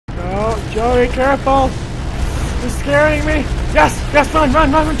Joey, careful! You're scaring me! Yes! Yes, run!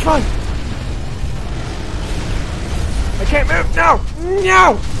 I can't move! No!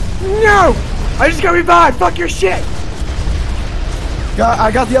 No! I just got revived! Fuck your shit!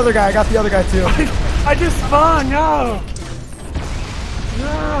 I got the other guy too. I just spawned! No!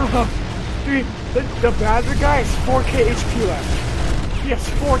 No! Dude, the bad guy has 4k HP left. He has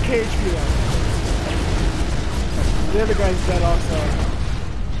 4k HP left. The other guy's dead also.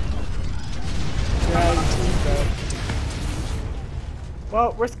 Yeah, he's dead. Well,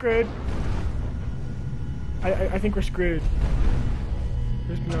 we're screwed. I think we're screwed.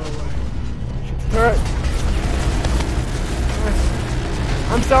 There's no way. Shit's a turret.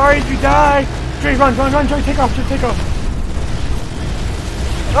 I'm sorry if you die. Joey, run, Joey, take off, take off.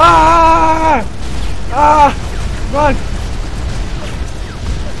 Ah! Run!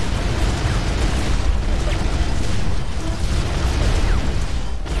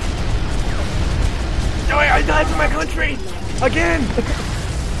 Joey, I died for my country! Again!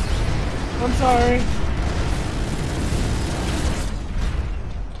 I'm sorry.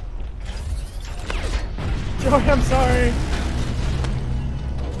 Joey, I'm sorry.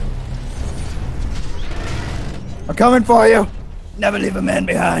 I'm coming for you. Never leave a man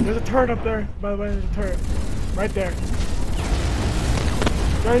behind. There's a turret up there, by the way, there's a turret. Right there.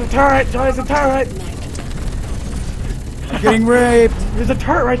 There's a turret! There's a turret! I'm getting raped! There's a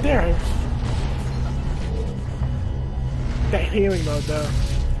turret right there! That healing mode, though.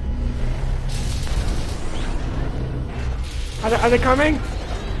 Are they coming?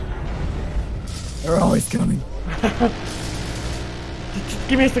 They're always coming. Just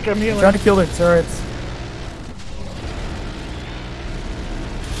give me a second, I'm healing. Trying to kill their turrets.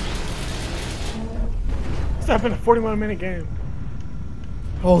 This has been a 41-minute game.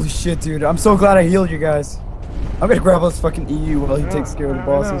 Holy shit, dude. I'm so glad I healed you guys. I'm gonna grab this fucking EU while he takes care of the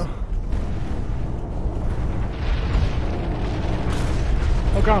bosses.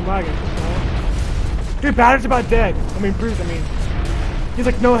 Oh god, I'm lagging. Dude, Batter's about dead. I mean, Bruce, He's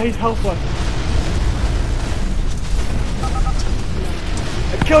like, no, he's helpless.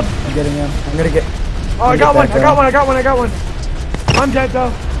 I killed. I'm getting him. I'm gonna get. Oh, I got one. I'm dead,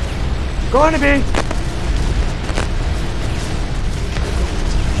 though. Going to be.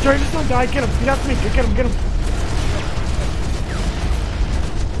 Joey, just don't die. Get him. He's after me. Get him.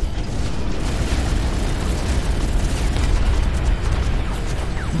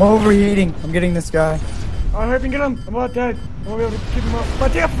 I'm overheating. I'm getting this guy. Oh, I hope you can get him. I'm about dead. I won't be able to keep him up.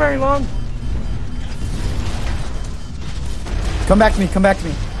 But take up for very long. Come back to me.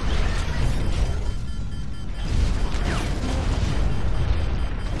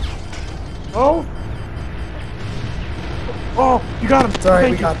 Oh! Oh, you got him. It's alright,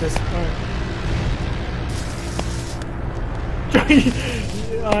 Thank we got this.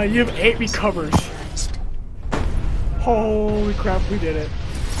 Alright. You have 8 recovers. Holy crap, we did it.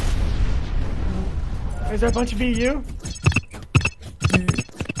 Is there a bunch of EU?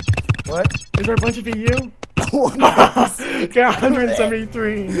 What? Is there a bunch of EU? Got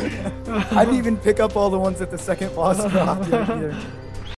 173. I didn't even pick up all the ones that the second boss dropped either.